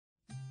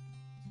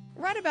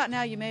Right about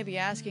now you may be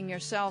asking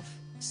yourself,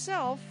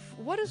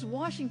 what does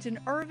Washington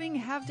Irving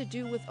have to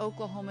do with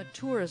Oklahoma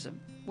tourism?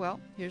 Well,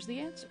 here's the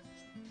answer.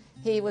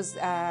 He was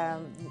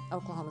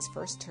Oklahoma's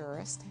first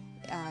tourist.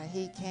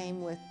 He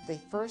came with the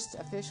first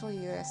official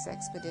U.S.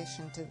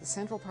 expedition to the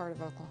central part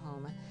of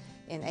Oklahoma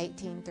in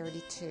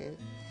 1832.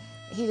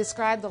 He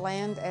described the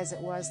land as it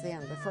was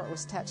then, before it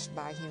was touched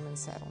by human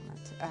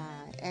settlement.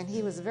 And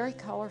he was a very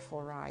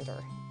colorful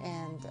writer.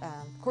 And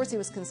of course he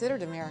was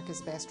considered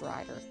America's best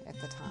writer at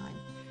the time.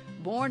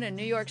 Born in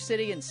New York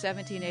City in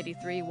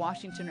 1783,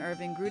 Washington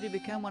Irving grew to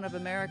become one of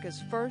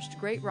America's first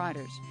great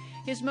writers.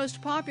 His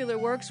most popular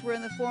works were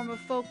in the form of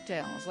folk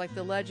tales, like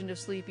The Legend of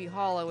Sleepy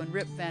Hollow and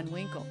Rip Van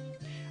Winkle.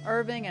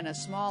 Irving and a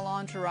small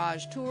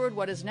entourage toured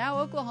what is now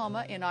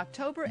Oklahoma in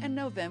October and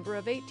November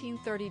of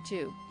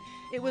 1832.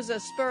 It was a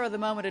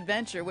spur-of-the-moment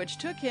adventure which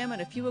took him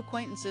and a few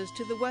acquaintances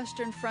to the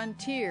western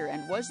frontier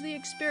and was the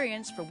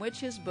experience from which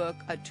his book,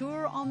 A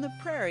Tour on the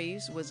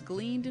Prairies, was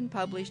gleaned and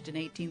published in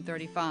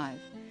 1835.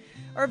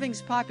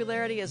 Irving's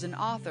popularity as an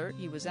author,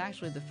 he was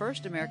actually the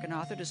first American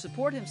author to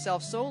support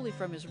himself solely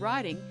from his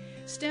writing,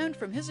 stemmed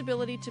from his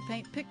ability to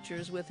paint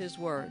pictures with his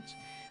words.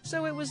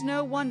 So it was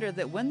no wonder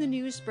that when the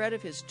news spread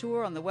of his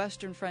tour on the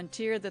western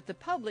frontier that the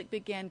public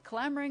began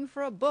clamoring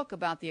for a book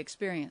about the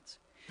experience.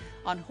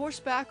 On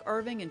horseback,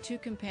 Irving and two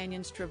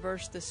companions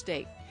traversed the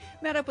state,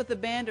 met up with a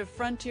band of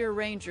frontier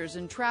rangers,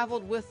 and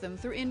traveled with them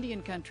through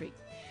Indian country.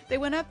 They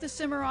went up the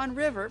Cimarron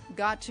River,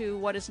 got to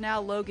what is now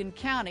Logan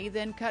County,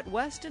 then cut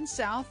west and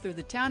south through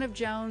the town of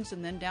Jones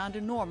and then down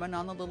to Norman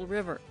on the Little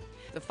River.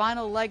 The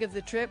final leg of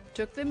the trip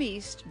took them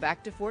east,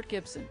 back to Fort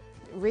Gibson.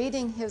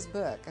 Reading his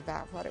book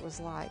about what it was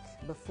like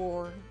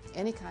before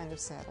any kind of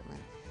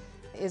settlement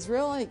is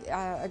really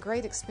a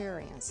great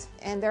experience.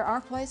 And there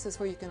are places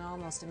where you can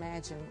almost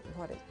imagine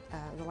what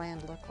the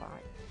land looked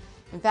like.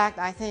 In fact,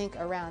 I think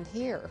around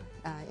here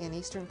in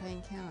eastern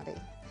Payne County,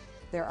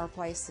 there are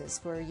places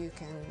where you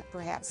can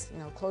perhaps,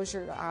 close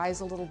your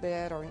eyes a little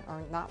bit or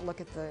not look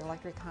at the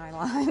electric high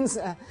lines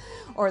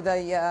or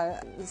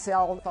the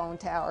cell phone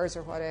towers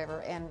or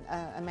whatever and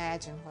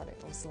imagine what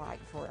it was like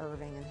for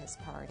Irving and his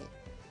party.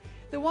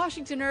 The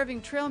Washington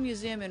Irving Trail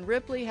Museum in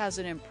Ripley has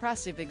an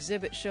impressive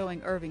exhibit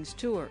showing Irving's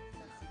tour.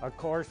 Of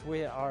course,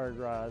 we are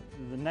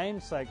the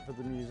namesake for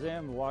the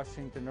museum, the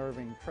Washington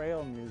Irving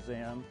Trail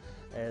Museum,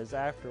 is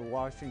after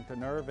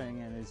Washington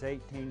Irving and his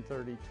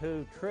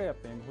 1832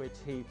 trip in which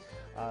he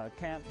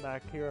camped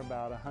back here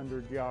about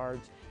 100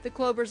 yards. The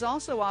Clovers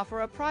also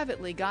offer a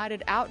privately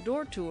guided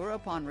outdoor tour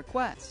upon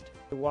request.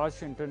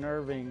 Washington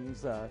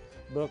Irving's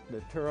book,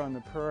 The Tour on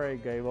the Prairie,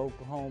 gave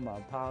Oklahoma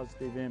a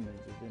positive image.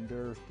 It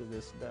endures to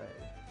this day.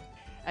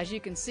 As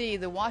you can see,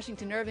 the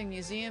Washington Irving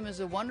Museum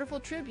is a wonderful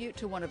tribute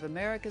to one of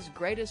America's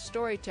greatest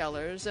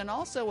storytellers and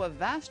also a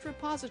vast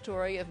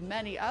repository of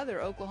many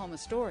other Oklahoma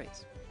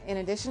stories. In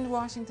addition to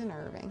Washington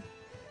Irving,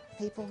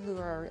 people who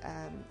are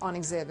on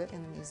exhibit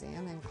in the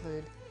museum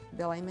include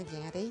Billy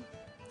McGanty,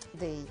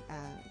 the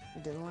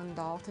Doolin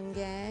Dalton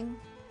Gang,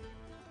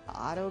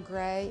 Otto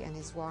Gray and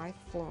his wife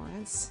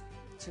Florence,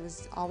 she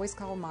was always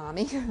called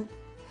Mommy,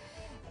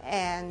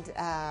 and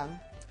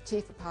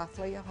Chief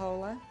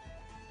Apothleahola,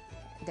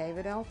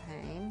 David L.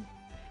 Payne.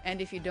 And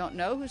if you don't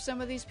know who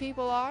some of these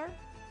people are,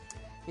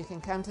 you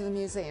can come to the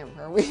museum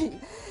where we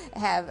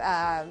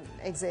have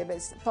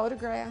exhibits,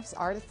 photographs,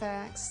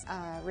 artifacts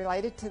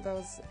related to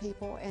those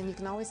people, and you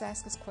can always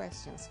ask us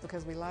questions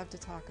because we love to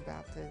talk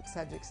about the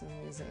subjects in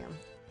the museum.